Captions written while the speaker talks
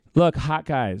Look, hot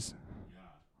guys.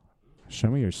 Show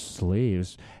me your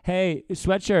sleeves. Hey,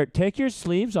 sweatshirt, take your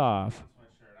sleeves off.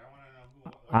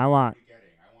 I want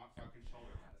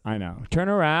I know. Turn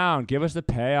around. Give us the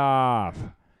payoff.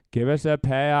 Give us a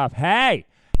payoff. Hey,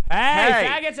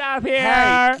 faggots out here.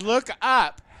 Hey, look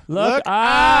up. Look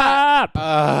up.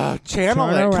 Channel Turn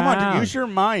it. Come on, around. dude, use your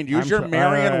mind. Use your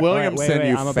Marianne Williamson, wait,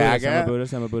 you I'm a faggot.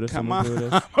 Buddhist. I'm a Buddhist. Come I'm a on.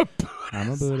 Buddhist. I'm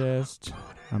a Buddhist.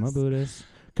 I'm a Buddhist.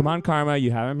 Come on, Karma.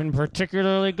 You haven't been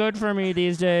particularly good for me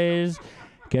these days.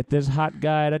 Get this hot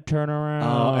guy to turn around.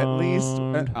 Oh, at least.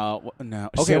 No.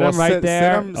 Okay, sit well, him right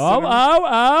there. Sit him.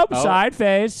 Oh. Side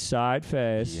face. Side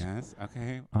face. Yes.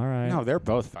 Okay. All right. No, they're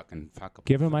both fucking fuckable.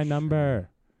 Give him my for number. Sure.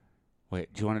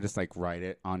 Wait, do you want to just like write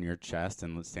it on your chest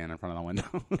and stand in front of the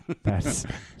window? That's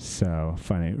so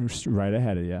funny. Right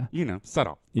ahead of you. You know,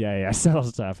 subtle. Yeah, subtle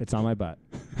stuff. It's on my butt.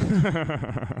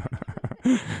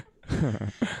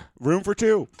 Room for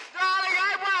two. Darling,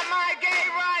 I want my gay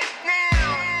rights now.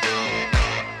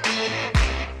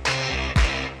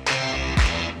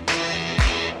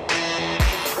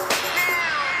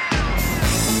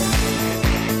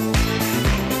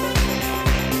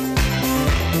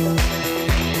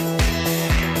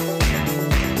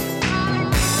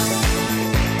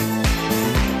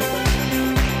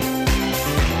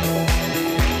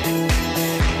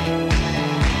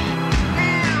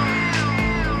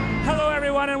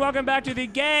 Welcome back to the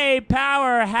Gay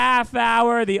Power Half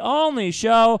Hour, the only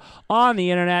show on the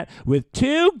internet with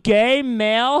two gay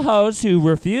male hosts who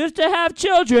refuse to have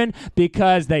children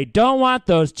because they don't want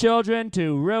those children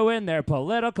to ruin their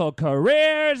political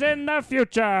careers in the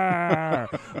future.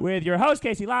 With your host,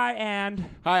 Casey Lai, and...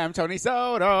 Hi, I'm Tony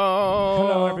Soto.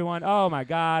 Hello, everyone. Oh, my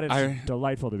God. It's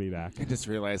delightful to be back. I just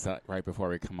realized that right before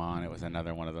we come on, it was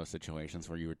another one of those situations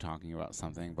where you were talking about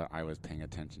something, but I was paying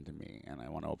attention to me, and I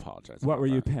want to apologize. What were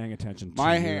you paying attention to?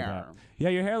 My hair. Yeah,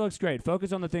 your hair looks great.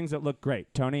 Focus on the things that look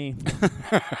great, Tony.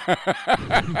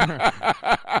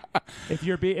 If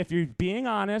you're being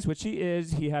honest, which he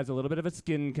is, he has a little bit of a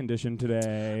skin condition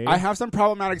today. I have some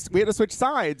problematics. We had to switch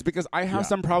sides because I have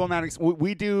some problematics.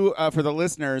 We do for the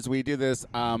listeners. We do this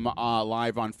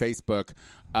live on Facebook.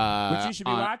 Which you should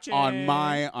be watching on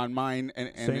mine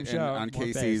and on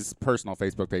Casey's personal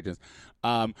Facebook pages.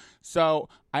 So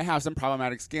I have some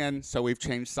problematic skin, so we've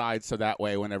changed sides so that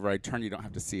way whenever I turn, you don't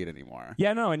have to see it anymore.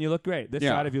 Yeah, no, and you look great. This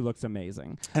side of you looks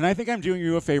amazing. And I think I'm doing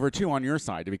you a favor too on your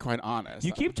side, to be quite honest.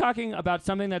 You keep talking about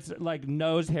something that's like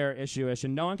nose hair issue-ish,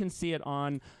 and no one can see it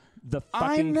on the fucking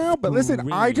I know, but listen,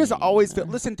 screen. I just always feel.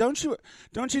 Listen, don't you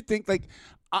think like.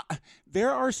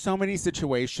 There are so many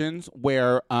situations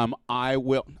where I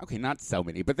will. Okay, not so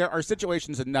many, but there are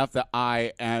situations enough that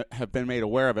I have been made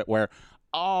aware of it where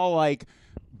I'll like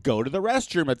go to the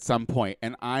restroom at some point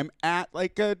and I'm at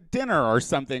like a dinner or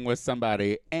something with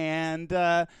somebody, and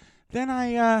then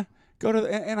I go to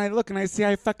and I look and I see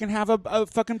I fucking have a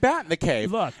fucking bat in the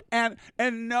cave. Look, and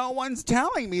no one's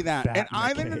telling me that, and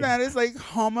I think that is like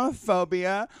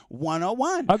homophobia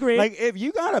 101. Agreed. Like if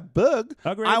you got a bug,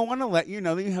 Agreed. I want to let you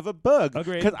know that you have a bug.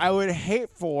 Agreed. Because I would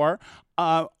hate for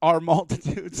our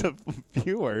multitudes of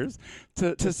viewers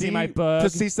to see my bug, to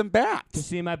see some bats, to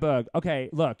see my bug. Okay,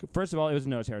 look. First of all, it was a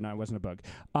nose hair. No, it wasn't a bug.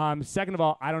 Second of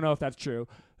all, I don't know if that's true.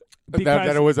 Because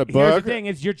that it was a bug? Here's the thing: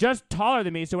 is you're just taller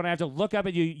than me, so when I have to look up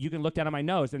at you, you can look down at my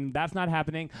nose, and that's not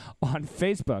happening on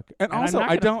Facebook. And also,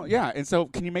 I don't. Yeah, and so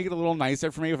can you make it a little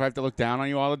nicer for me if I have to look down on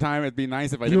you all the time? It'd be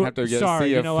nice if I didn't have to Sorry,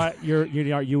 see. You know what?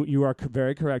 You are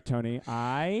very correct, Tony.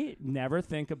 I never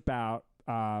think about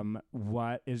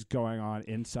what is going on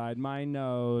inside my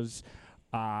nose.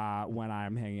 When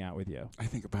I'm hanging out with you, I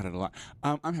think about it a lot.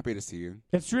 I'm happy to see you.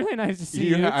 It's really nice to see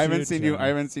you. I haven't seen you. I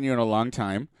haven't seen you in a long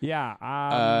time.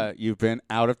 Yeah. You've been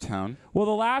out of town. Well,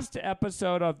 the last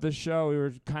episode of the show, we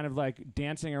were kind of like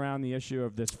dancing around the issue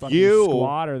of this fucking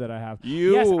squatter that I have.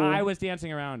 Yes, I was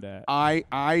dancing around it.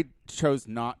 I chose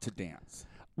not to dance.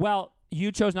 Well,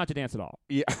 you chose not to dance at all.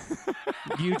 Yeah.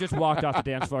 You just walked off the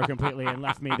dance floor completely and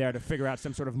left me there to figure out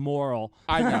some sort of moral.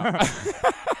 I know.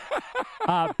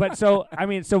 But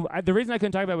the reason I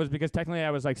couldn't talk about it was because technically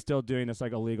I was like still doing this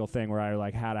like illegal thing where I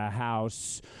like had a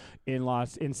house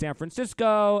in San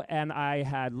Francisco, and I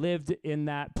had lived in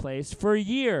that place for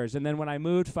years. And then when I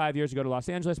moved 5 years ago to Los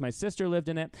Angeles, my sister lived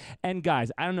in it. And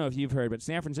guys, I don't know if you've heard, but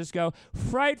San Francisco,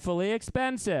 frightfully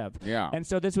expensive. Yeah. And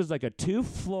so this was like a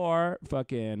 2-floor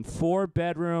fucking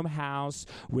 4-bedroom house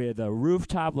with a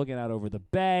rooftop looking out over the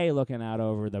bay, looking out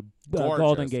over the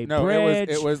Golden Gate Bridge.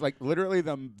 It was like literally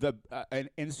an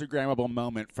Instagrammable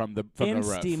moment from the roof.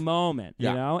 Insty moment,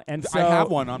 you know. And so I have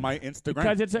one on my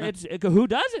Instagram because it's who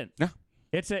doesn't? Yeah.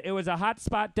 It was a hot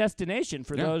spot destination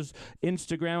for those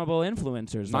Instagrammable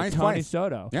influencers like Nice Tony place.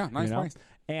 Soto. Yeah, nice place.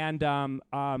 And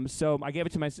so I gave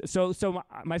it to my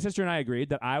sister and I agreed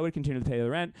that I would continue to pay the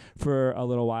rent for a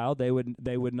little while. They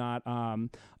would not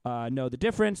know the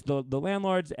difference, the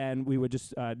landlords, and we would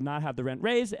just not have the rent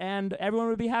raised, and everyone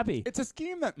would be happy. It's a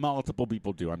scheme that multiple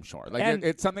people do, I'm sure. Like And-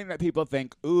 it's something that people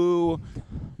think, ooh,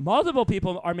 Multiple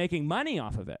people are making money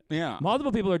off of it. Yeah.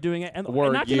 Multiple people are doing it, and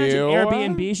Were not to mention you?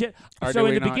 Airbnb shit. Or So do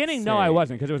in we the not beginning, no, I say?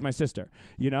 wasn't because it was my sister,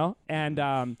 And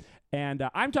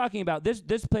I'm talking about this.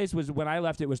 This place was, when I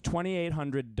left, it was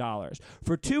 $2,800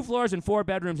 for 2 floors and 4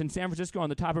 bedrooms in San Francisco on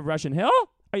the top of Russian Hill.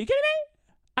 Are you kidding me?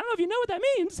 I don't know if you know what that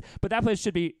means, but that place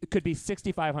could be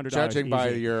 $6,500. Judging by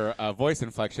easy. your voice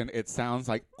inflection, it sounds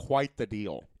like quite the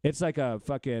deal. It's like a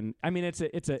fucking. I mean, it's The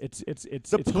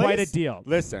quite a place- deal.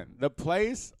 Listen, the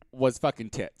place was fucking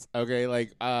tits. Okay,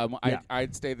 like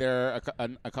I'd stayed there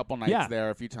a couple nights Yeah. there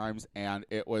a few times, and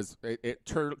it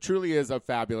truly is a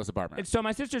fabulous apartment. And so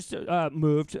my sister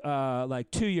moved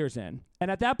like 2 years in, and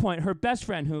at that point, her best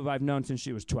friend, who I've known since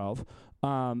she was 12,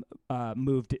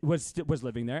 moved was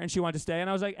living there, and she wanted to stay. And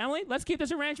I was like, Emily, let's keep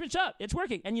this arrangement up. It's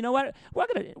working. And you know what? We're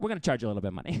gonna charge you a little bit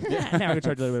of money. Now we're gonna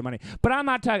charge you a little bit of money. But I'm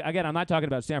not talking again. I'm not talking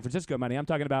about San Francisco money. I'm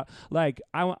talking about like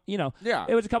Yeah.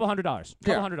 It was a couple $100.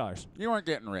 Yeah. $100. You weren't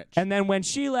getting rich. And then when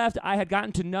she left, I had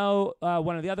gotten to know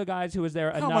one of the other guys who was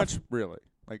there How enough. much really?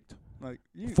 Like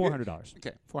 $400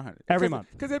 Okay, 400 every month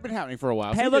because it's been happening for a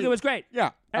while. Hey, So look, you- it was great.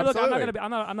 Yeah, Hey, look, absolutely.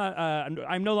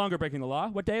 I'm no longer breaking the law.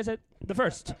 What day is it? The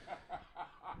 1st.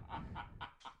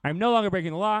 I'm no longer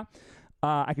breaking the law.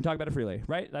 I can talk about it freely,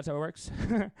 right? That's how it works.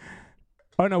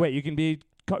 Oh no, wait. You can be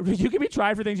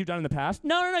tried for things you've done in the past.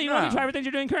 No. You don't have to No. be tried for things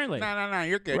you're doing currently. No,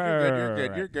 you're good. Right, You're good. right, You're right, good.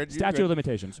 right. You're good. Statute of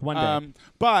limitations. One day.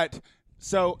 But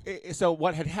so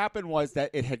what had happened was that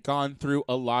it had gone through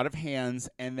a lot of hands,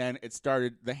 and then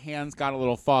the hands got a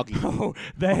little foggy. Oh,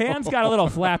 the hands got a little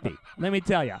flappy. Let me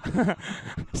tell you.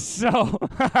 So.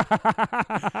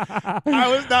 I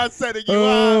was not setting you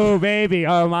Oh, up. baby.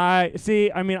 Oh, my.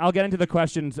 See, I mean, I'll get into the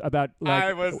questions about, like,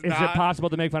 I was is it not- possible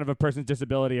to make fun of a person's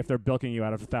disability if they're bilking you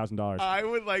out of $1,000? I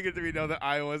would like it to be known that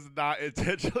I was not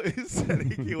intentionally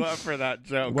setting you up for that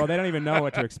joke. Well, they don't even know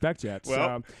what to expect yet.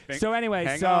 Well, so anyway,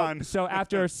 hang on. so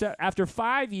after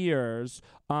 5 years,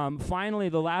 finally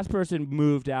the last person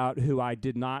moved out who I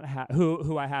did not have,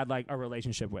 who I had like a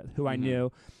relationship with, who I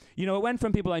knew. It went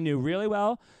from people I knew really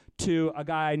well to a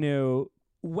guy I knew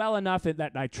well enough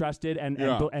that I trusted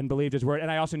and believed his word, and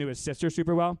I also knew his sister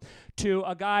super well, to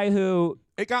a guy who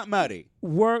It got muddy.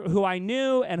 who I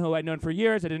knew and who I'd known for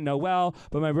years. I didn't know well,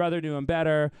 but my brother knew him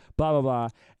better, blah, blah, blah.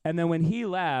 And then when he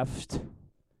left,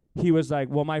 he was like,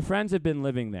 well, my friends have been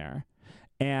living there,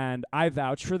 and I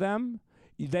vouch for them.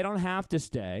 They don't have to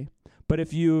stay, but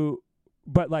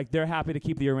they're happy to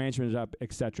keep the arrangements up,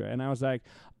 etc. And I was like,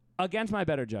 against my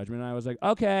better judgment, I was like,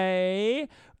 okay.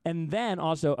 And then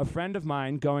also a friend of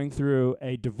mine going through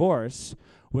a divorce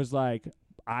was like,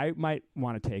 I might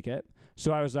want to take it.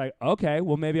 So I was like, okay,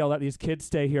 well, maybe I'll let these kids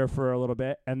stay here for a little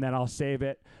bit, and then I'll save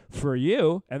it for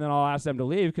you, and then I'll ask them to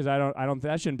leave because I don't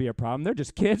that shouldn't be a problem. They're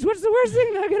just kids. What's the worst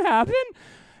thing that could happen?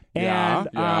 And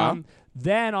Yeah.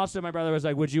 then also my brother was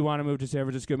like, would you want to move to San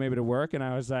Francisco maybe to work? And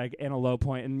I was like, in a low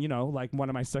point, and like one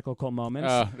of my cyclical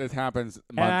moments. This happens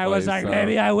monthly. And I was like, so-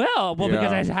 maybe I will. Well,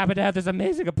 because Yeah. I happen to have this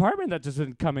amazing apartment that's just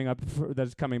been coming up,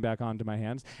 that's coming back onto my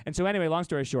hands. And so anyway, long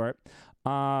story short,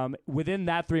 within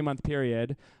that 3-month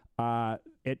period,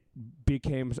 it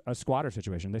became a squatter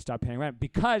situation. They stopped paying rent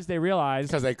because they realized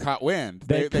because they caught wind.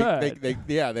 They could.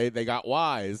 They got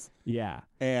wise. Yeah.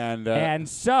 And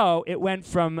so it went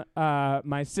from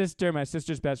my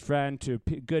sister's best friend to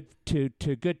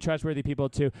good trustworthy people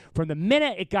to from the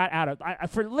minute it got out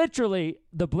of for literally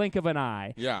the blink of an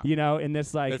eye. Yeah. In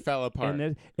this like It fell apart.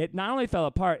 It not only fell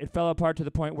apart, it fell apart to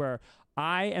the point where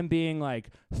I am being like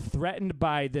threatened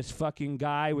by this fucking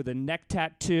guy with a neck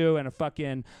tattoo and a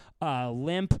fucking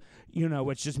limp,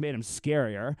 which just made him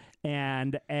scarier,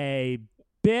 and a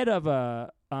bit of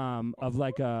a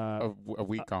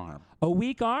weak arm. a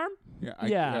weak arm. Yeah.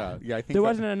 Yeah. I think There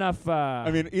wasn't enough.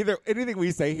 I mean, either anything we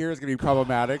say here is going to be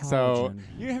problematic. So,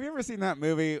 Collagen. have you ever seen that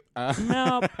movie?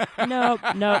 No.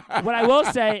 What I will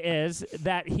say is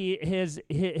that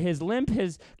his limp,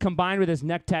 his combined with his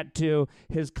neck tattoo,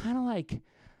 his kind of like.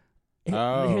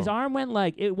 His arm went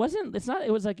like it wasn't. It's not.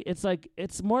 It was like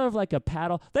it's more of like a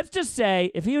paddle. Let's just say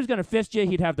if he was going to fist you,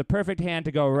 he'd have the perfect hand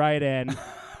to go right in.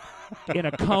 In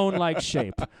a cone-like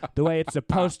shape, the way it's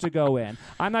supposed to go in.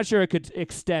 I'm not sure it could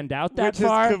extend out that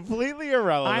far. Which is completely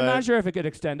irrelevant. I'm not sure if it could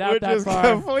extend out that Which is far.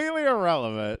 completely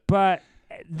irrelevant. But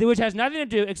which has nothing to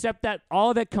do except that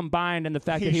all of it combined and the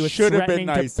fact that he was should have been threatening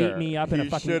to nicer. beat me up in He a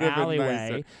fucking should have been alleyway.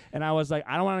 nicer. And I was like,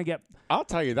 I don't want to get I'll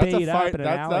tell you, that's a beat up fight. in an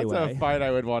That's alleyway. a fight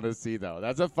I would want to see, though.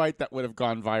 That's a fight that would have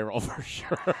gone viral for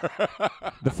sure.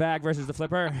 The fag versus the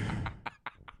flipper.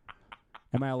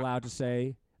 Am I allowed to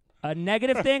say a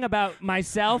negative thing about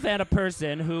myself and a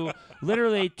person who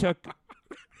literally took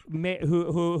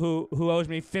who owes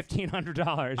me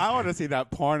 $1,500? I want to see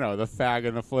that porno, the fag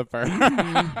and the flipper.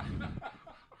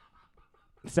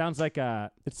 It sounds like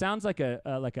a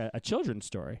children's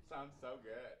story. Sounds so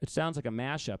good. It sounds like a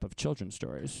mashup of children's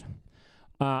stories.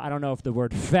 I don't know if the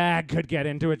word fag could get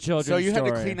into a children's story. So you had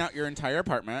to clean out your entire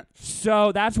apartment.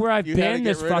 So that's where I've You had to been get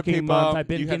this rid of fucking people. month. I've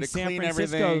been You had in to San clean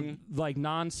Francisco everything. like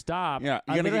nonstop. Yeah,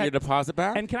 I you gonna literally get your deposit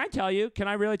back? And can I tell you? Can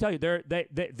I really tell you?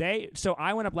 They. So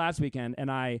I went up last weekend and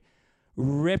I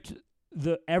ripped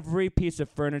every piece of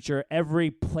furniture, every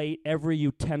plate, every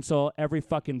utensil, every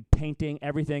fucking painting,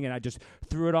 everything, and I just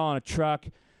threw it all in a truck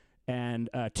and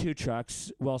 2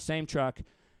 trucks. Well, same truck.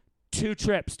 2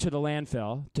 trips to the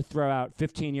landfill to throw out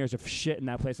 15 years of shit in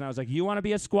that place. And I was like, you want to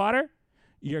be a squatter?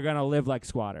 You're going to live like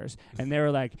squatters. And they were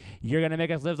like, you're going to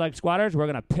make us live like squatters? We're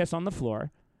going to piss on the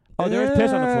floor. Oh, there was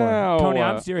piss on the floor. Tony,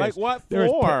 I'm serious. Like what There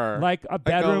was floor? like a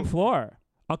bedroom floor.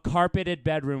 A carpeted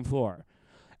bedroom floor.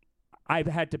 I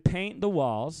had to paint the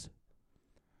walls.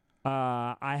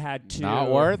 I had to...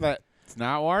 Not worth it. It's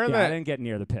not worth Yeah, I it. didn't get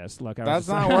near the piss. Look, I That's was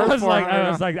not like, worth I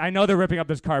was $400. like, I know they're ripping up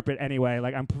this carpet anyway.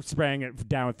 Like, I'm spraying it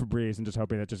down with Febreze and just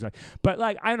hoping that just like. But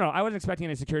like, I don't know. I wasn't expecting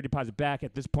any security deposit back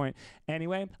at this point.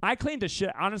 Anyway, I cleaned the shit.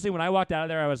 Honestly, when I walked out of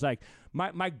there, I was like,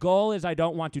 my goal is I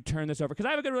don't want to turn this over because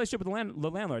I have a good relationship with the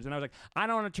landlords, and I was like, I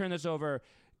don't want to turn this over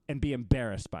and be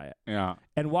embarrassed by it. Yeah.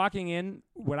 And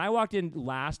when I walked in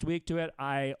last week to it,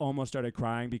 I almost started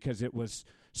crying because it was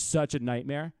such a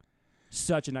nightmare.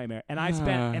 Such a nightmare. And I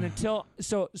spent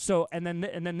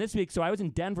and then this week, so I was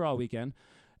in Denver all weekend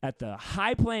at the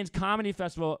High Plains Comedy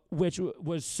Festival, which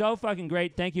was so fucking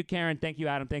great. Thank you, Karen. Thank you,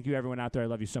 Adam. Thank you, everyone out there. I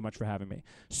love you so much for having me.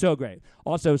 So great.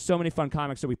 Also, so many fun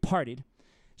comics. So we partied.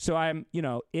 So I'm,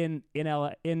 in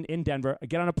Denver. I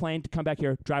get on a plane to come back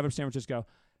here, drive up to San Francisco,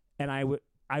 and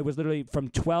I was literally from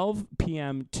 12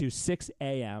 p.m. to 6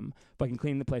 a.m. fucking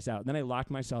cleaning the place out. And then I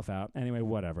locked myself out. Anyway,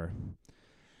 whatever.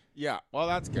 Yeah, well,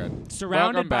 that's good.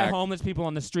 Surrounded Welcome by back. homeless people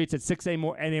on the streets at 6 a.m.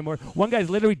 One guy's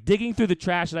literally digging through the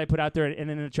trash that I put out there in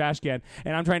a trash can,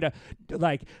 and I'm trying to,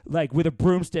 like with a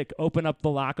broomstick, open up the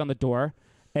lock on the door.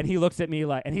 And he looks at me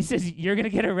and he says, "You're gonna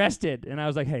get arrested." And I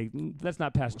was like, "Hey, let's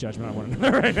not pass judgment on one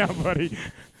another right now, buddy."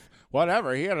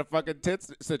 Whatever. He had a fucking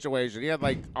tits situation. He had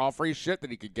like all free shit that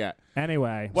he could get.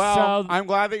 Anyway, Well, so I'm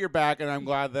glad that you're back, and I'm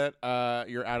glad that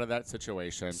you're out of that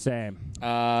situation. same.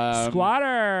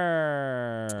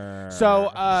 Squatter.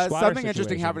 Squatter Something interesting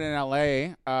situation. happened in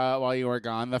L.A. While you were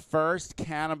gone. The first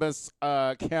cannabis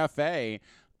cafe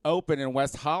opened in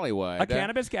West Hollywood. A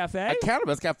cannabis cafe? A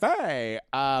cannabis cafe.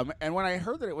 And when I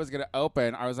heard that it was going to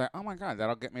open, I was like, oh my God,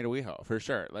 that'll get me to WeHo for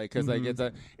sure. Like, because like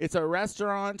it's a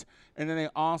restaurant, and then they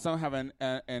also have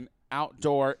an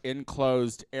outdoor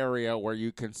enclosed area where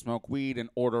you can smoke weed and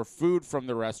order food from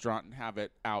the restaurant and have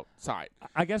it outside.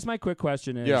 I guess my quick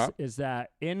question is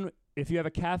that if you have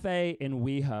a cafe in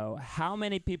WeHo, how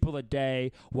many people a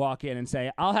day walk in and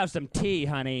say, "I'll have some tea,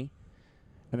 honey"?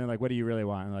 And they're like, "What do you really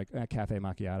want?" And like, a cafe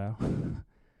macchiato.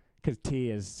 Because tea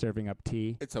is serving up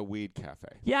tea. It's a weed cafe.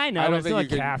 Yeah, I know. I don't It's still a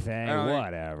think you can- cafe. I don't think-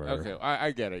 Whatever. Okay,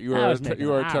 I get it. I was making-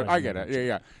 I get it.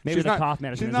 Yeah. Maybe She's the not, cough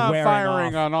medicine she's is not wearing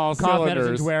firing off. on all Cough medicine's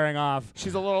cylinders. wearing off.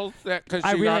 She's a little sick because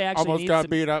I she really actually almost need got some-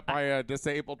 beat up by a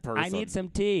disabled person. I need some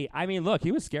tea. I mean, look,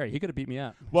 he was scary. He could have beat me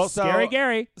up. Well, Scary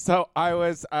Gary. So I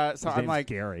was. His I'm name's like,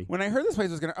 Gary. when I heard this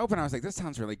place was going to open, I was like, this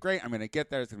sounds really great. I'm going to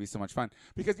get there. It's going to be so much fun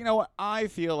because you know what? I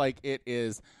feel like it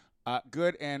is.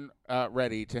 Good and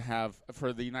ready to have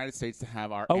for the United States to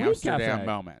have our A weed Amsterdam cafe.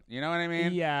 moment. You know what I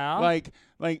mean? Yeah. Like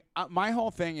my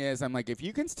whole thing is, I'm like, if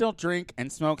you can still drink and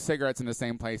smoke cigarettes in the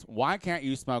same place, why can't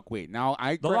you smoke weed? Now,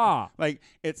 The law. Like,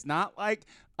 it's not like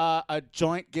a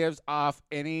joint gives off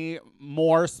any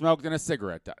more smoke than a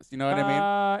cigarette does. You know what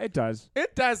I mean? It does.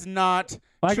 It does not.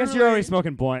 Well, I guess you're Truly- always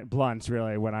smoking blunts,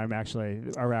 really, when I'm actually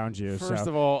around you. First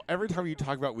of all, every time you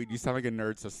talk about weed, you sound like a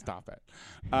nerd, so stop it.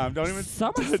 Don't even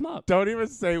smoke. Don't even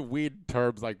say weed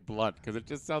terms like blunt, because it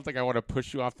just sounds like I want to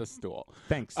push you off the stool.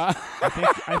 Thanks.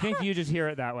 I think you just hear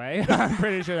it that way. I'm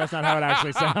pretty sure that's not how it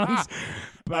actually sounds.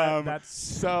 But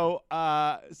that's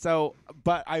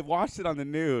But I watched it on the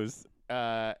news,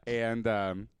 and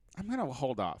I'm gonna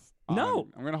hold off. I'm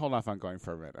gonna hold off on going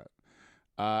for a minute.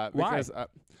 Because, Why?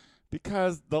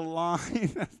 Because the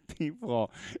line of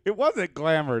people, it wasn't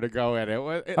glamour to go in.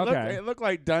 It looked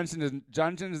like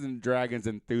Dungeons and Dragons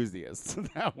enthusiasts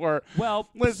that were. Well,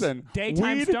 listen,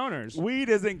 daytime stoners. Weed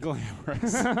isn't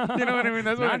glamorous. You know what I mean?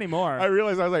 That's Not anymore. I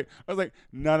realized. I was like,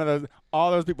 none of those.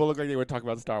 All those people look like they would talk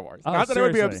about Star Wars. Oh, Not that I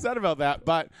would be seriously. upset about that,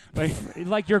 but like,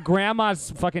 like your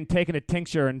grandma's fucking taking a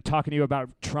tincture and talking to you about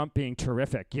Trump being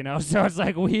terrific, you know? So it's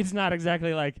like weed's not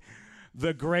exactly like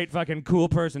the great fucking cool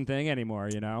person thing anymore,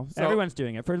 you know? So- Everyone's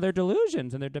doing it for their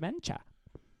delusions and their dementia.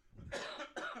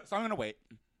 so I'm gonna wait.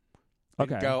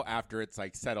 Okay. And go after it's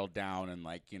like settled down and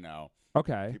like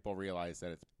Okay. people realize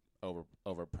that it's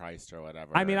overpriced or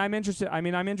whatever. I'm interested. I'm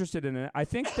interested in it. I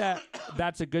think that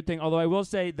that's a good thing. Although I will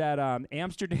say that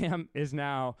Amsterdam is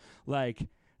now like,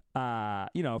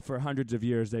 for hundreds of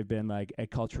years they've been like a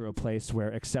cultural place where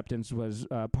acceptance was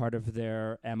part of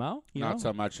their MO. Not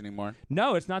so much anymore.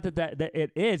 No, it's not that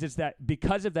it is. It's that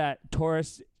because of that,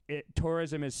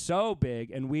 tourism is so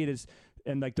big and weed is.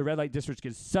 And like the red light district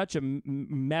is such a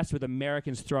mess with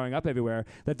Americans throwing up everywhere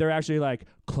that they're actually like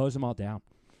close them all down.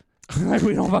 Like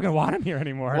we don't fucking want them here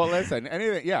anymore. Well, listen,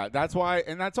 anything, yeah, that's why,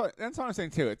 and that's what I'm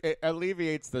saying too. It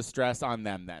alleviates the stress on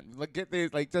them. Then,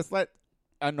 just let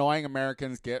annoying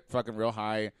Americans get fucking real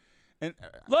high. And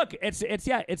look, it's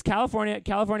California.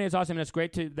 California is awesome, and it's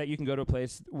great that you can go to a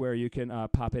place where you can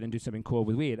pop in and do something cool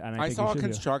with weed. And I think saw you a should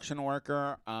construction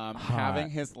worker having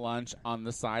his lunch on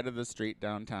the side of the street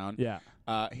downtown. Yeah.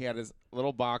 He had his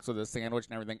little box with a sandwich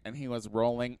and everything, and he was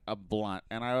rolling a blunt.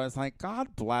 And I was like, God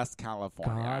bless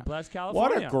California. God bless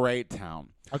California. What a great town.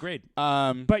 Agreed.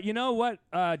 But you know what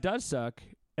does suck,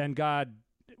 and God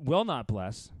will not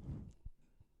bless?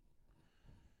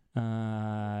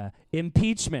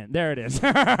 Impeachment. There it is.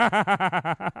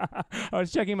 I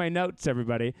was checking my notes,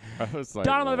 everybody. I was like,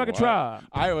 Donald motherfucking what? Trump.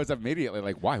 I was immediately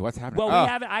like, why? What's happening? Well, we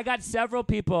haven't. I got several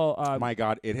people. My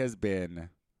God, it has been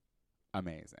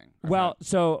amazing. Well,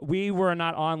 so we were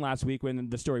not on last week when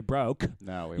the story broke.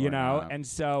 No, we you weren't know, on. and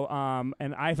so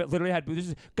and I've literally had this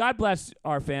is, God bless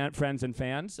our friends and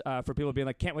fans for people being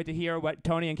like, can't wait to hear what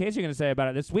Tony and Casey are going to say about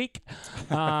it this week.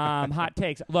 Hot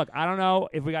takes. Look, I don't know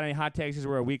if we got any hot takes because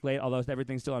we're a week late, although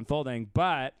everything's still unfolding.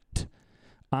 But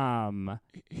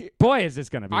boy, is this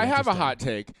going to be. I have a interesting. hot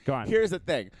take. Go on. Here's the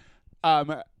thing.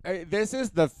 This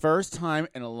is the first time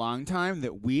in a long time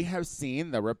that we have seen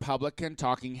the Republican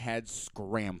talking heads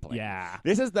scrambling. Yeah.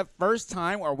 This is the first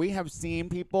time where we have seen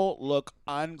people look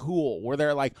uncool, where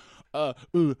they're like, I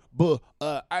mean, Well,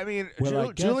 I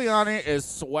guess- Giuliani is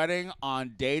sweating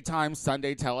on daytime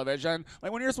Sunday television.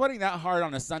 Like, when you're sweating that hard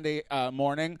on a Sunday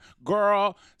morning,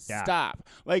 girl, Yeah. stop.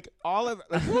 Like, all of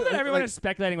Everyone is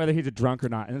speculating whether he's a drunk or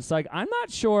not, and it's like I'm not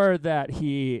sure that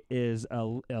he is a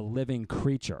living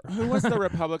creature. Who was the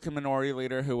Republican minority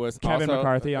leader who was Kevin also,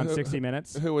 McCarthy on 60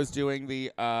 Minutes. who was doing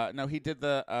the he did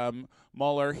the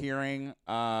Mueller hearing.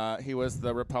 He was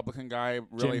the Republican guy,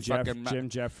 really Jim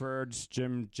Jeffords,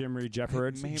 Jimmery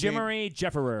Jeffords, Maybe. Jimmery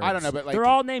Jeffords. I don't know, but like they're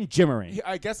all named Jimmery.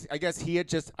 I guess he had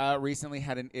just recently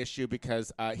had an issue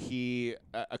because a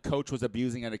coach was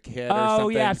abusing a kid. or Oh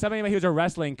something. yeah, something about he was a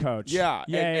wrestling coach. Yeah,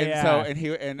 yeah. So and he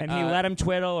let him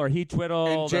twiddle or he twiddled.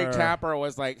 And Jake or, Tapper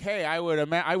was like, "Hey, I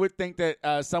would think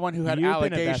that someone who had You've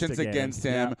been allegations investigated. against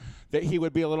him Yeah. that he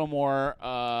would be a little more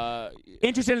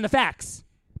interested in the facts,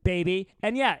 baby."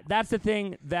 And yeah, that's the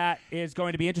thing that is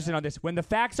going to be interesting on this. When the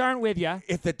facts aren't with you,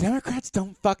 If the Democrats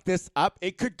don't fuck this up,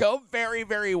 it could go very,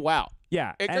 very well.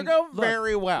 yeah, It and could go look,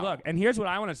 very well. Look, and here's what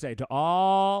I want to say to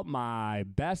all my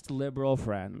best liberal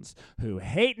friends who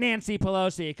hate Nancy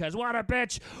Pelosi because what a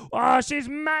bitch. Oh, she's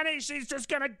money. She's just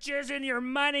going to jizz in your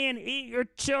money and eat your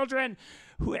children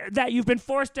that you've been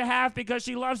forced to have because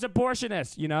she loves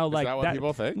abortionists. You know, like that what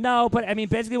people think? No, but I mean,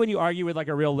 basically, when you argue with like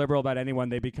a real liberal about anyone,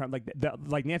 they become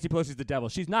like Nancy Pelosi's the devil.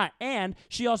 She's not, and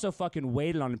she also fucking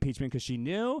waited on impeachment because she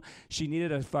knew she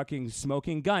needed a fucking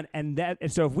smoking gun, and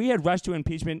so if we had rushed to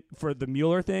impeachment for the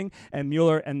Mueller thing, and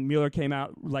Mueller came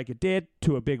out like it did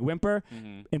to a big whimper,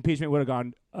 impeachment would have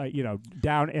gone.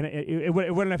 Down, and it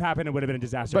wouldn't have happened. It would have been a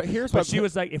disaster. But here's what she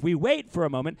was like: if we wait for a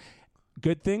moment,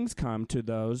 good things come to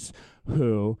those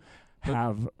who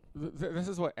have. This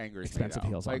is what angers Expensive me.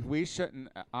 heels Like on. we shouldn't.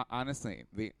 Honestly,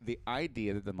 the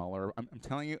idea that the Mueller. I'm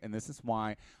telling you, and this is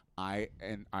why I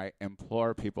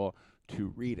implore people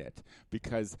to read it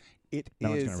because it No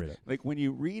one's is gonna read it. like when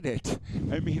you read it.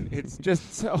 I mean, it's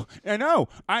just so. I know.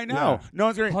 Yeah. No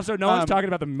one's going. Also, no one's talking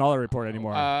about the Mueller report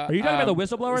anymore. Are you talking about the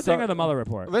whistleblower thing or the Mueller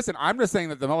report? Listen, I'm just saying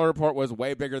that the Mueller report was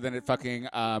way bigger than it fucking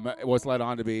was led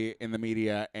on to be in the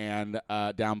media and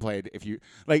downplayed. If you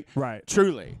like, Right.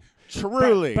 Truly.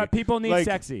 Truly. But people need Like,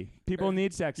 sexy. People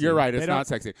need sexy. You're right. They It's don't- not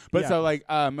sexy. But Yeah. so like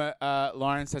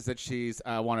Lauren says that she's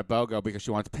wanted BOGO because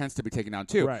she wants Pence to be taken down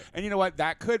too. Right. And you know what?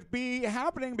 That could be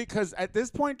happening because at this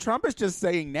point Trump is just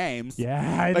saying names. Yeah,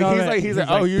 I Like, know he's it. like- he's like,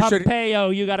 oh, you should- Pompeo,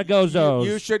 you got to go, Zos.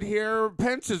 You should hear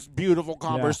Pence's beautiful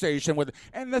conversation with,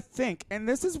 and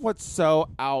this is what's so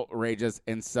outrageous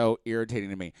and so irritating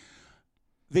to me.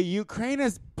 The Ukraine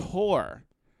is poor.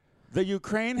 The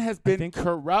Ukraine has been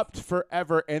corrupt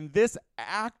forever, and this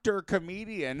actor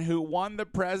comedian who won the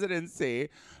presidency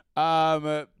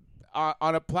on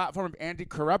a platform of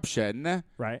anti-corruption,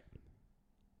 Right.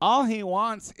 all he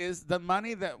wants is the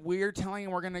money that we're telling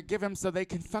him we're going to give him so they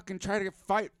can fucking try to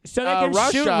fight So they can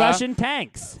Russia shoot Russian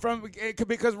tanks.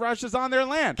 because Russia's on their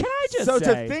land. Can I just so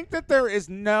say- to think that there is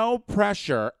no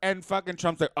pressure and fucking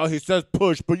Trump's like, oh, he says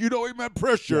push, but you know he meant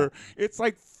pressure. It's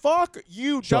like, fuck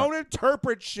you. Sure. Don't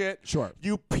interpret shit. Sure.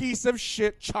 You piece of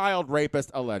shit child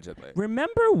rapist, allegedly.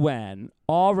 Remember when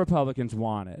all Republicans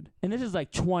wanted, and this is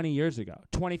like 20 years ago,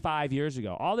 25 years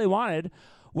ago, all they wanted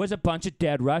was a bunch of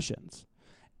dead Russians.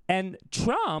 And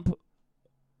Trump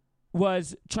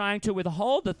was trying to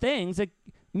withhold the things that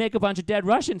make a bunch of dead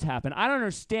Russians happen. I don't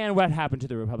understand what happened to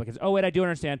the Republicans. Oh, wait, I do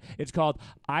understand. It's called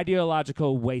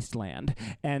ideological wasteland.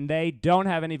 And they don't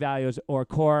have any values or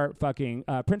core fucking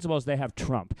principles. They have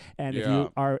Trump. And if Yeah.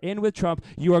 you are in with Trump,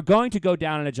 you are going to go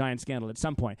down in a giant scandal at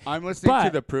some point. I'm listening to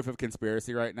But- The Proof of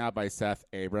Conspiracy right now by Seth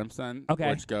Abramson, Okay.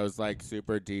 which goes like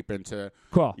super deep into,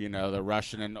 Cool. you know, the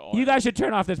Russian and oil. You guys should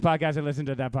turn off this podcast and listen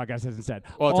to that podcast instead.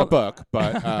 Well, it's All- a book,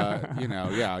 but you know,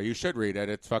 yeah, you should read it.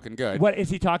 It's fucking good. What is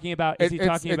he talking about? Is he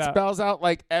talking it about? spells out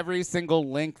like every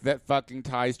single link that fucking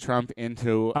ties Trump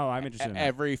into Oh, I'm interested in that.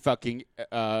 every fucking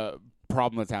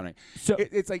problem that's happening. So-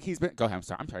 it's like he's been. Go ahead. I'm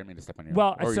sorry. I didn't mean to step on your.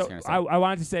 Well, what were you so gonna say? I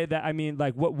wanted to say that, I mean,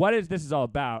 like, what is this is all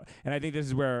about, and I think this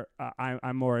is where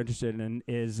I'm more interested in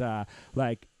is the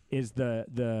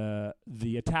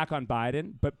attack on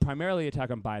Biden, but primarily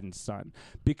attack on Biden's son,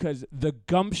 because the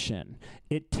gumption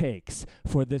it takes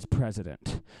for this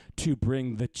president to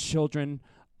bring the children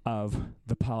of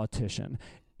the politician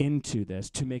into this,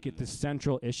 to make it the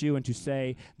central issue, and to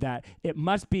say that it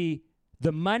must be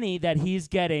the money that he's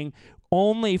getting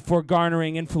only for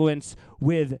garnering influence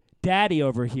with daddy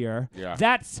over here. Yeah.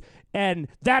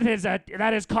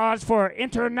 That is cause for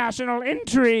international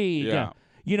intrigue. Yeah.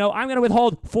 You know, I'm going to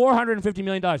withhold $450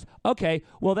 million. Okay,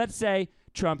 well, let's say,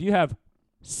 Trump, you have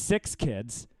 6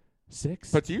 kids.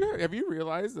 6? But have you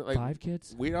realized that like 5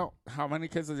 kids? we don't? How many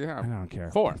kids does he have? I don't care.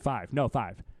 4. 5. No,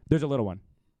 5. There's a little one.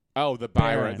 Oh, the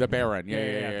Baron. Byron. The Baron.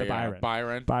 Yeah. The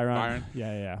Byron. Byron.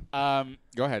 Yeah.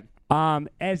 Go ahead.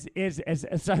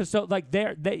 So like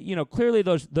they you know, clearly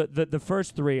the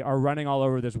first 3 are running all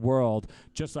over this world,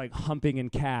 just like humping in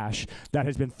cash that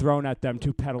has been thrown at them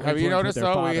to peddle. Have you influence with noticed their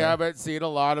though we father. haven't seen a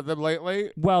lot of them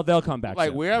lately? Well, they'll come back.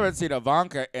 Like soon. we haven't seen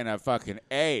Ivanka in a fucking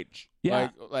age. Yeah.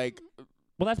 Like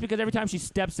Well, that's because every time she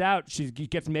steps out, she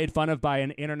gets made fun of by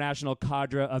an international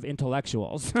cadre of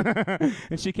intellectuals, and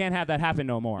she can't have that happen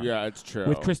no more. yeah, it's true.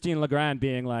 With Christine Legrand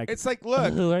being like, It's like,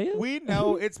 look, Who are you? we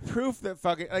know it's proof that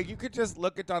fucking like you could just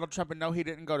look at Donald Trump and know he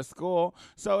didn't go to school.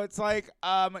 So it's like,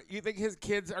 you think his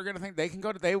kids are gonna think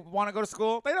they want to go to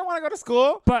school? They don't want to go to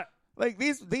school. but Like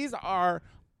these are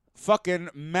fucking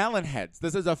melon heads.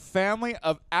 This is a family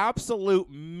of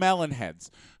absolute melon heads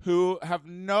who have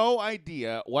no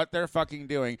idea what they're fucking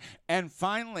doing. And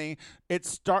finally,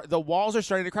 the walls are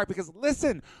starting to crack because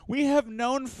listen, we have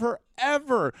known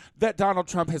forever that Donald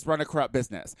Trump has run a corrupt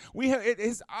business. It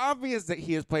is obvious that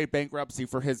he has played bankruptcy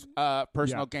for his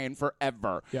personal gain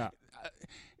forever. yeah.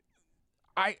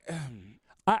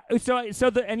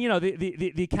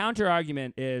 The counter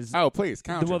argument is Oh, please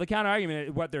counter. well, the counter argument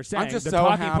is what they're saying. just the so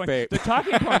talking happy. the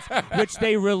talking points which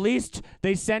they released,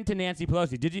 they sent to Nancy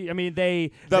Pelosi. Did you? I mean,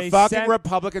 The they fucking sent,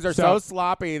 Republicans are so so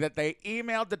sloppy that they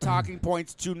emailed the talking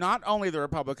points to not only the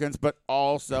Republicans but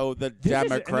also the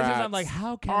Democrats. I'm like,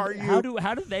 how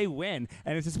do they win?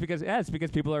 And it's just because it's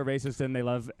because people are racist and they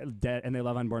love dead and they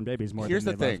love unborn babies more Here's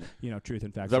than the they thing. love, truth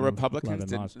and facts. The and Republicans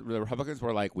love and laws. the Republicans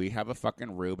were like, we have a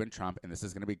fucking Rube and Trump, and this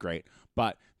is going to be great.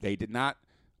 But they did not.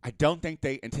 I don't think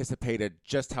they anticipated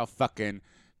just how fucking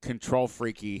control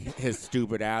freaky his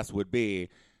stupid ass would be.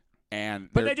 And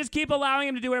But they just keep allowing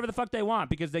him to do whatever the fuck they want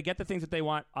because they get the things that they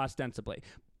want ostensibly.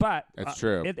 But That's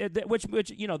true. Which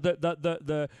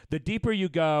the deeper you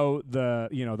go,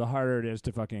 the harder it is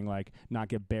to fucking like not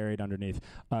get buried underneath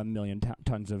a million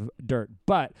tons of dirt.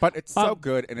 But it's so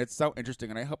good and it's so interesting,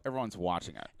 and I hope everyone's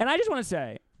watching it. And I just want to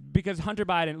say, because Hunter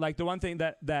Biden, like the one thing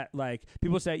that like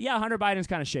people say, yeah, Hunter Biden's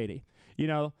kind of shady,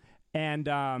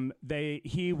 and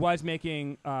he was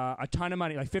making a ton of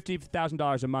money, like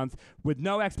 $50,000 a month, with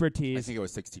no expertise. I think it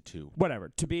was 62. Whatever,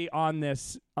 to be on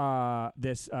this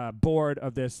board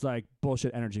of this like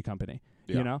bullshit energy company.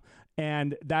 Yeah. You know,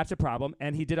 and that's a problem.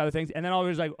 And he did other things, and then all it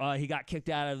was like, he got kicked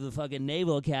out of the fucking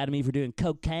Naval Academy for doing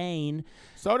cocaine.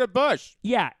 So did Bush.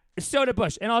 Yeah, so did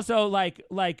Bush, and also like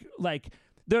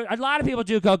there a lot of people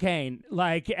do cocaine,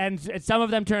 like, and some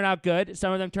of them turn out good,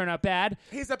 some of them turn out bad.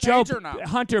 He's a pager now.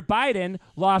 Hunter Biden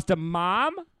lost a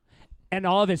mom and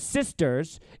all of his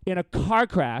sisters in a car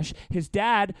crash. His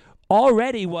dad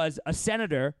already was a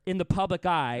senator in the public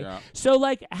eye. Yeah. So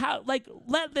like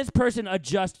let this person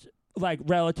adjust like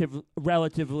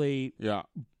relatively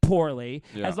poorly,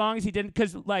 as long as he didn't,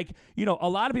 because like, you know, a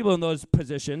lot of people in those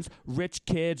positions, rich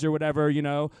kids or whatever, you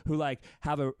know, who like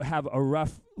have a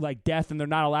rough like death, and they're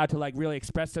not allowed to like really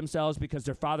express themselves because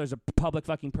their father's a public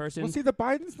fucking person. Well, see, the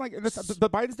Bidens the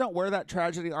Bidens don't wear that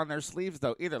tragedy on their sleeves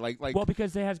though either. Like well,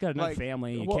 because they has got another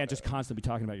family. You can't just constantly be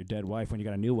talking about your dead wife when you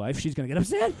got a new wife. She's gonna get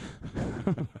upset.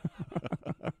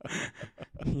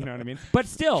 You know what I mean? But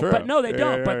still, True. but no, they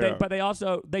don't. Yeah. But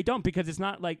they don't, because it's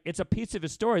not like it's a piece of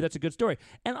his story that's a good story.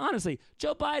 And honestly,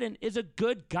 Joe Biden is a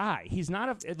good guy. He's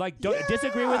not don't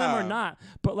disagree with him or not.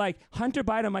 But like Hunter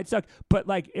Biden might suck. But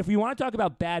like if you want to talk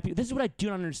about bad people, this is what I do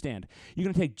not understand. You're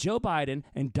gonna take Joe Biden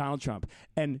and Donald Trump,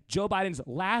 and Joe Biden's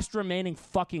last remaining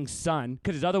fucking son,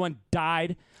 because his other one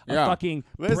died of fucking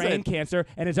brain cancer,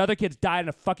 and his other kids died in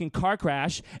a fucking car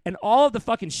crash, and all of the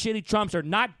fucking shitty Trumps are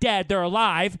not dead, they're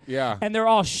alive, and they're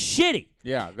all shitty.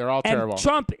 Yeah, they're all and terrible.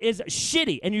 Trump is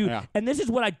shitty, and this is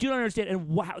what I do not understand,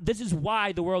 and this is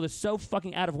why the world is so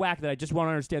fucking out of whack that I just won't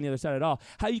understand the other side at all.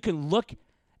 How you can look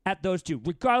at those two,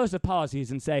 regardless of policies,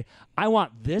 and say, I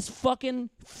want this fucking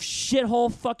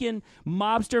shithole fucking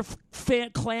mobster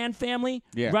clan family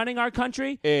running our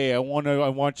country. Hey, I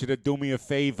want you to do me a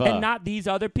favor. And not these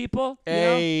other people.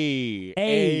 Hey,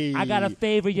 I got a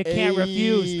favor you can't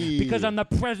refuse, because I'm the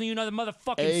president of the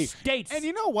motherfucking states. And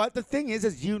you know what? The thing is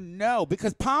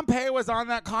because Pompeo was on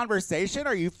that conversation.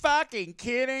 Are you fucking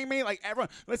kidding me? Like, everyone,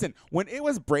 listen, when it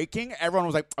was breaking, everyone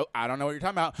was like, oh, I don't know what you're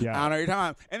talking about. Yeah. I don't know what you're talking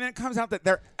about. And then it comes out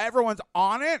that everyone's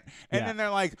on it, and then they're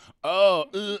like,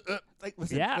 like,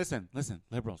 listen,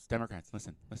 liberals, Democrats,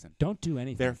 listen. Don't do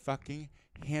anything. They're fucking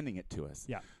handing it to us.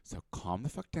 Yeah. So calm the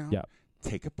fuck down. Yeah.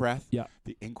 Take a breath. Yeah.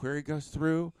 The inquiry goes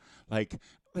through. Like,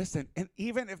 listen, and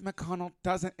even if McConnell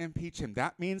doesn't impeach him,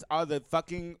 that means all the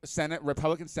fucking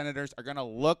Republican senators are going to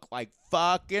look like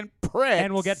fucking pricks.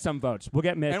 And we'll get some votes. We'll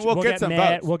get Mitch. And we'll get some Mitt.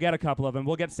 votes. We'll get a couple of them.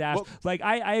 We'll get Sass.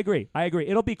 I agree.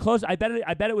 It'll be close. I bet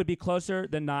it would be closer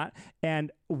than not.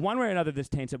 And one way or another, this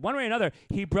taints it. One way or another,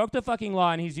 he broke the fucking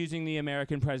law, and he's using the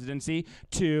American presidency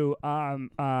to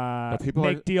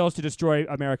make deals to destroy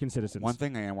American citizens. One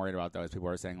thing I am worried about, though, is people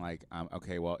are saying, like,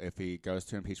 okay, well, if he goes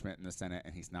to impeachment in the Senate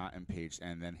and he's not impeached,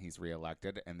 and then he's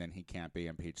reelected, and then he can't be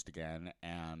impeached again,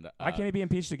 and why can't he be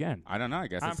impeached again? I don't know. I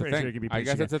guess I'm it's a pretty thing. sure he can be impeached I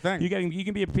guess again. it's a thing. You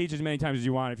can be impeached as many times as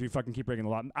you want if you fucking keep breaking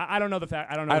the law. I don't know the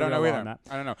fact. I don't know either.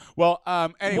 I don't know. Well,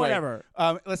 anyway, whatever.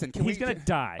 Listen, he's gonna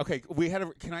die. Okay, we had.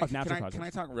 Can I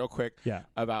talk real quick? Yeah.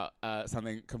 About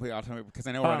something completely off topic, because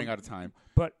I know we're running out of time.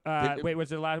 But wait, was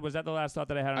that the last thought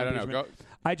that I had on I don't impeachment? know.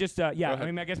 I just I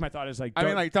mean, I guess my thought is like,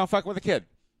 don't fuck with a kid.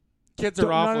 Kids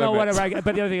are off limits. No, whatever.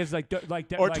 But the other thing is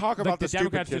or talk about the the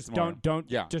Democrats stupid kids just more. don't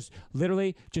just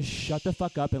literally just shut the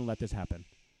fuck up and let this happen.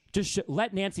 Just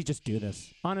let Nancy just do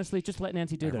this. Honestly, just let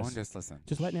Nancy do Everyone this. just listen.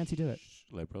 Just let Nancy do it.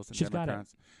 Liberals and She's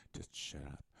Democrats, just shut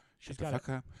up. Shut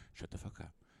the fuck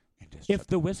up. And just if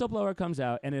the whistleblower comes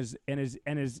out and is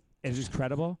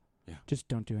credible, just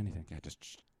don't do anything. Yeah, just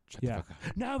shut the fuck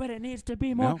up. No, but it needs to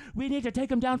be more. No. We need to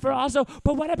take him down for also.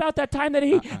 But what about that time that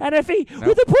he and if he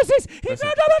with the pussies? He's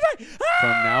not. From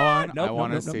now on, Nope, I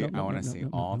want to see. nope, I want to nope, see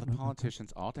nope, all nope, the nope,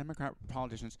 politicians, all Democrat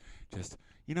politicians, just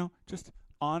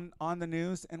on the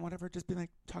news and whatever. Just be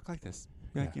like, talk like this.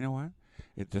 Be like, you know what?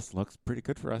 It just looks pretty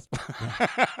good for us.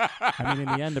 I mean,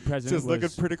 in the end, the president just looking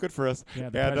pretty good for us. Yeah,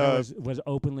 the president was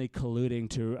openly colluding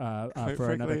to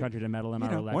for another country to meddle in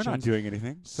our elections. We're not doing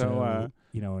anything. So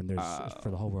and there's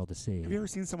for the whole world to see. Have you ever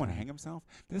seen someone hang himself?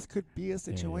 This could be a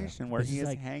situation where he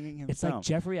is hanging himself. It's like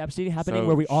Jeffrey Epstein happening,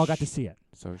 where we all got to see it.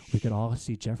 So we could all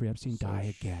see Jeffrey Epstein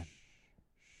die again.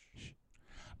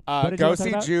 Go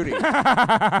see Judy.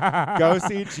 Go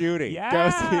see Judy.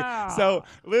 Yeah. So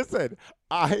listen,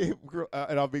 I grew,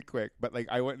 and I'll be quick, but like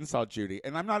I went and saw Judy,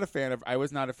 and I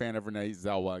was not a fan of Renee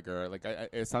Zellweger. Like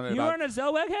it's something you about. weren't a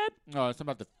Zellweger head? No, it's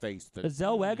about the face. A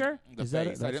Zellweger? The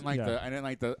face. I didn't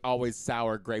like the always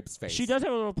sour grapes face. She does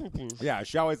have a little poo-poo. Yeah,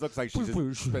 she always looks like she's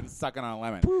just been sucking on a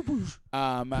lemon.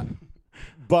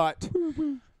 But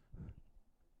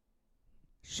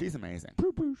She's amazing.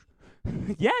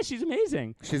 Yeah, she's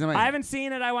amazing. She's amazing. I haven't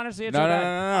seen it. I want to see it. No, so no, bad. no,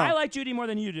 no, no. I like Judy more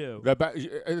than you do.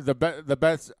 The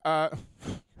best.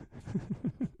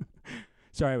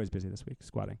 Sorry, I was busy this week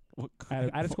squatting. I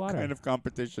had a squatter. What kind of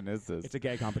competition is this? It's a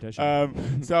gay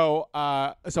competition. So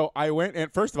I went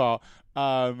and first of all,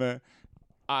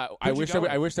 I wish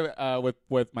that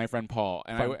with my friend Paul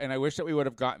and I wish that we would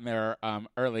have gotten there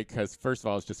early because first of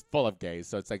all it's just full of gays,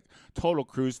 so it's like total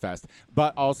cruise fest.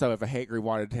 But also if a hate group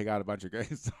wanted to take out a bunch of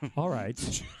gays, all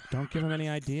right, don't give them any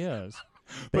ideas.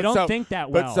 They But don't so- think that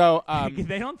well. But so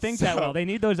they don't think that well. They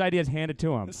need those ideas handed to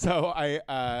them. So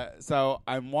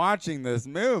I'm watching this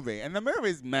movie, and the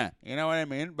movie's meh. You know what I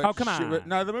mean? But Oh, come on.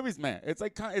 No, the movie's meh. It's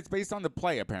like it's based on the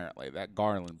play apparently, that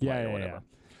Garland play Yeah, or yeah, whatever.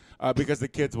 Because the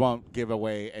kids won't give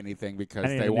away anything because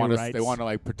Any of they the want new to rights. they want to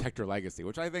like protect her legacy,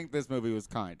 which I think this movie was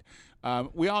kind.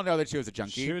 We all know that she was a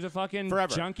junkie. She was a fucking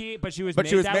forever. junkie, but she was But made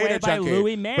she was that made way a by junkie.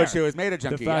 Louis Mayer. But she was made a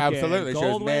junkie. fucking Absolutely, she was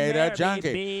Goldwyn made a Mayer, junkie.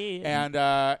 baby.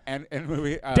 And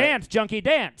we Dance, junkie,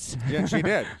 dance. Yeah, she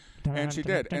did. And she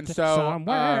did. And so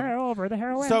somewhere over the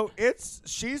heroin. So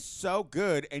she's so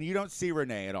good, and you don't see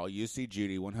Renee at all. You see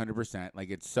Judy 100%.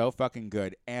 Like, it's so fucking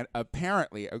good. And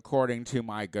apparently, according to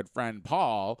my good friend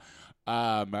Paul,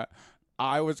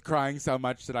 I was crying so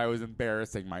much that I was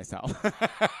embarrassing myself.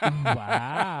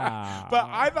 Wow. But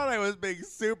I thought I was being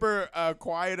super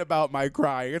quiet about my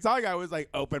crying. It's not like I was like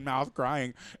open mouth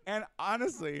crying. And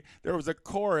honestly, there was a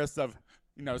chorus of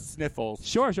sniffles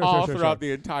Sure, all throughout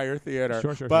the entire theater.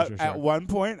 Sure. But at one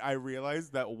point, I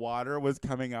realized that water was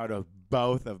coming out of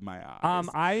both of my eyes.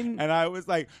 And I was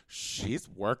like, she's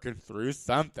working through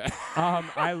something.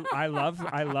 I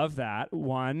love that.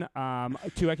 One,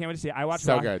 two, I can't wait to see it. I watched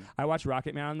good. I watched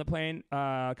Rocket Man on the plane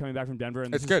coming back from Denver,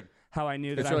 and this It's is good. how I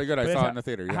knew that It's really good. I but saw it it's in the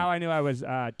theater. Yeah. How I knew I was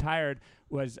tired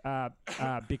was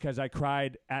because I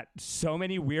cried at so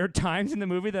many weird times in the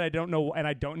movie that I don't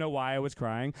know why I was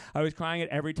crying. I was crying at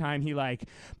every time he like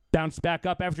bounced back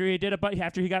up after he did it, but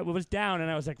after he was down, and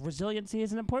I was like, resiliency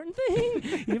is an important thing.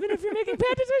 Even if you're making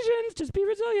bad decisions, just be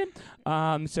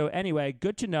resilient. So anyway,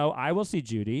 good to know. I will see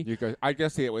Judy. I'd go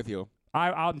see it with you.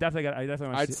 I'll definitely.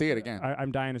 I'd see it again.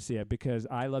 I'm dying to see it because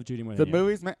I love Judy more The than you.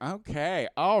 movie's okay.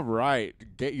 All right.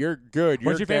 You're good.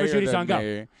 What's your favorite Judy song?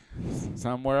 Go.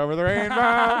 Somewhere over the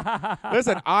rainbow.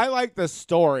 Listen, I like the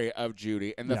story of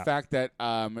Judy and the fact that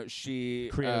she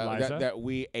created Liza. that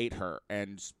we ate her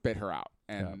and spit her out.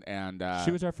 And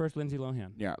she was our first Lindsay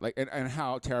Lohan. Yeah, like and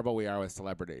how terrible we are with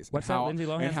celebrities. What's and that? How, Lindsay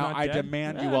Lohan's and how not I dead?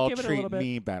 demand you all give it a treat little bit.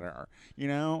 me better.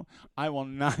 I will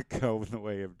not go the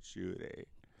way of Judy.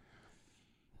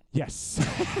 Yes.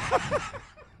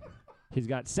 He's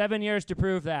got 7 years to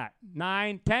prove that.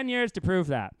 9, 10 years to prove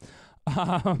that.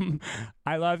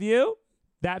 I love you.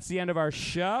 That's the end of our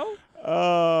show.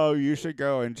 Oh, you should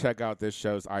go and check out this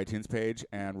show's iTunes page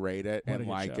and rate it What a and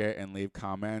good like show. it and leave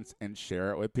comments and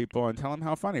share it with people and tell them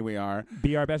how funny we are.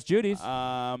 Be our best Judies.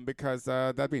 Because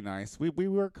that'd be nice. We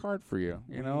work hard for you.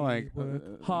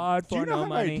 Work hard do for you no have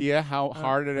money. an idea how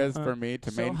hard it is for me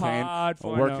to So maintain hard a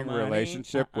for working no money.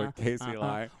 relationship with Casey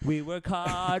Lai? We work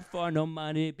hard for no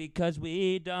money because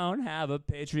we don't have a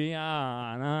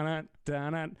Patreon.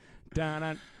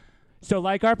 Dun-dun. So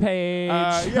like our page.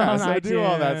 Yeah, on so do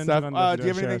all that iTunes, stuff. on Do you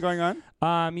have the anything shows. going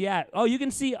on? Yeah. Oh, you can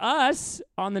see us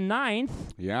on the 9th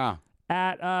Yeah.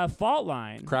 at Fault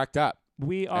Line. Cracked up.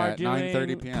 We are At doing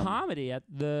 9:30 p.m. comedy at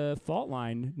the Fault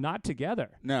Line, not together.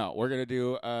 No, we're going to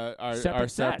do our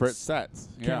Separate sets.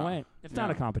 Can't Yeah. wait. It's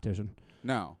not a competition.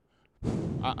 No.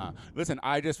 Listen,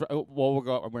 I just we'll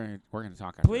go. We're going to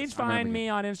talk. After Please this. I'm find gonna me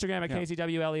on Instagram at Yeah.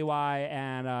 KCWLEY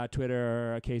and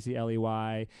Twitter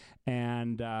KCLEY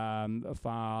and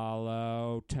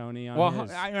follow Tony on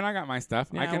his. I got my stuff.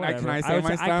 Yeah, Can whatever. I say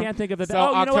my stuff? I can't think of the. So you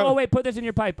know what? October- Oh wait, put this in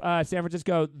your pipe. San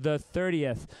Francisco, the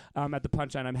 30th, at the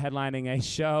Punchline. I'm headlining a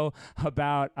show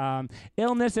about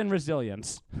illness and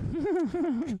resilience.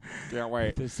 Can't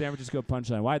wait. The San Francisco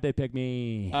Punchline. Why'd they pick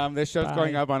me? This show's Bye.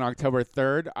 going up on October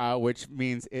 3rd, which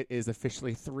means it is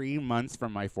officially 3 months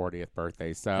from my 40th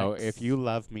birthday. So Thanks. if you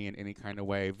love me in any kind of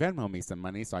way, Venmo me some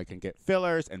money so I can get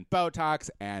fillers and Botox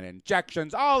and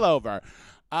injections all over.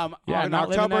 On not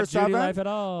living October that Judy 7th, life at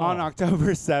all. On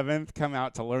October 7th, come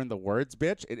out to learn the words,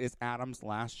 bitch. It is Adam's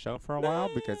last show for a while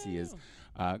because he is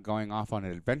going off on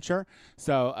an adventure.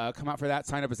 So come out for that.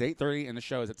 Sign up is 8:30, and the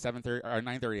show is at 7:30 or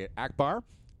 9:30 at Akbar.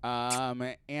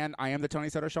 And I am the Tony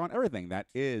Soto Show on everything. That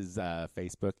is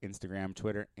Facebook, Instagram,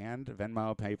 Twitter, and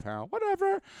Venmo, PayPal,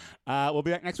 whatever. We'll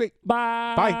be back next week.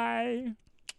 Bye. Bye.